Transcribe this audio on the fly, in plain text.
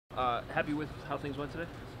Happy with how things went today?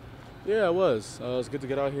 Yeah, it was. It was good to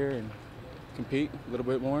get out here and compete a little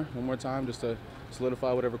bit more, one more time, just to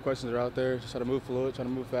solidify whatever questions are out there. Just try to move fluid, try to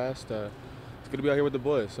move fast. It's good to be out here with the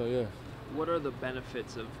boys, so yeah. What are the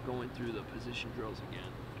benefits of going through the position drills again?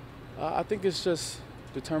 I think it's just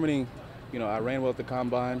determining, I ran well at the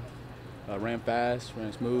combine, ran fast,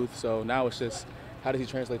 ran smooth, so now it's just how does he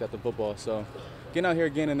translate that to football? So getting out here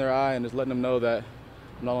again in their eye and just letting them know that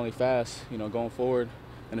I'm not only fast, going forward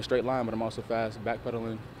in a straight line, but I'm also fast,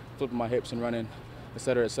 backpedaling, flipping my hips and running, et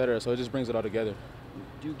cetera, et cetera. So it just brings it all together.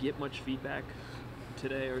 Do you get much feedback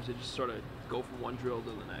today, or is it just sort of go from one drill to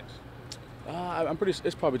the next?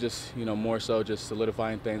 It's probably just, more so just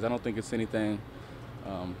solidifying things. I don't think it's anything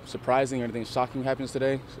surprising or anything shocking happens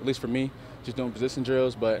today, at least for me, just doing position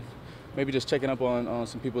drills, but maybe just checking up on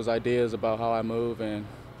some people's ideas about how I move and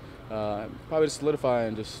probably just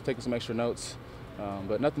solidifying, just taking some extra notes,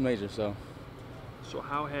 but nothing major, so. So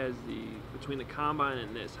how has between the combine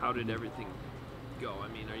and this, how did everything go? I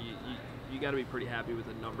mean, you got to be pretty happy with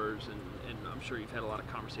the numbers, and I'm sure you've had a lot of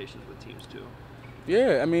conversations with teams too.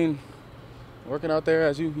 Yeah, I mean, working out there,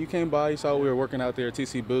 as you came by, you saw we were working out there at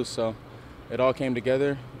TC Boost, so it all came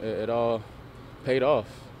together. It all paid off.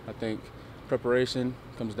 I think preparation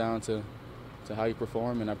comes down to how you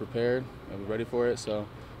perform, and I prepared, and we're ready for it. So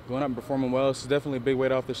going up and performing well, it's definitely a big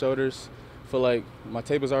weight off the shoulders. I feel like my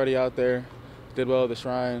tape was already out there. Did well at the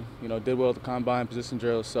Shrine, did well at the combine, position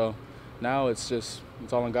drills. So now it's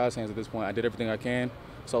all in God's hands at this point. I did everything I can.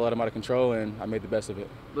 Saw a lot of them out of control, and I made the best of it.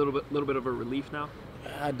 Little bit of a relief now.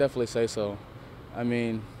 I'd definitely say so. I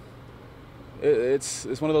mean, it's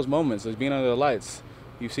one of those moments. It's being under the lights.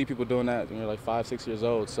 You see people doing that when you're like 5, 6 years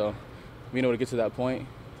old. So being able to get to that point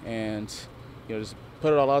and just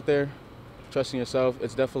put it all out there, trusting yourself,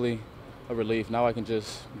 it's definitely a relief. Now I can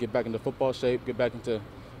just get back into football shape, get back into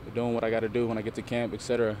doing what I got to do when I get to camp,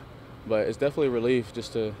 etc. But it's definitely a relief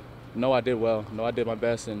just to know I did well, know I did my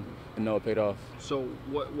best, and know it paid off. So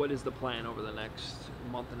what is the plan over the next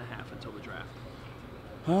month and a half until the draft?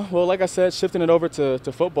 Well, like I said, shifting it over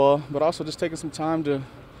to football, but also just taking some time to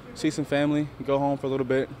see some family, go home for a little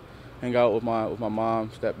bit, hang out with my mom,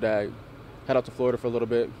 stepdad, head out to Florida for a little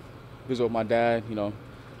bit, visit with my dad,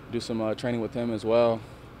 do some training with him as well.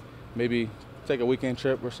 Maybe take a weekend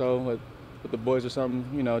trip or so with the boys or something,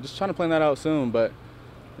 just trying to plan that out soon, but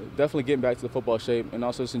definitely getting back to the football shape and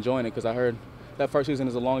also just enjoying it because I heard that first season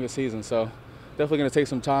is the longest season, so definitely going to take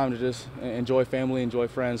some time to just enjoy family, enjoy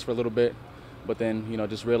friends for a little bit, but then,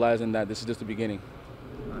 just realizing that this is just the beginning.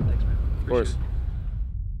 Thanks, man. Of course.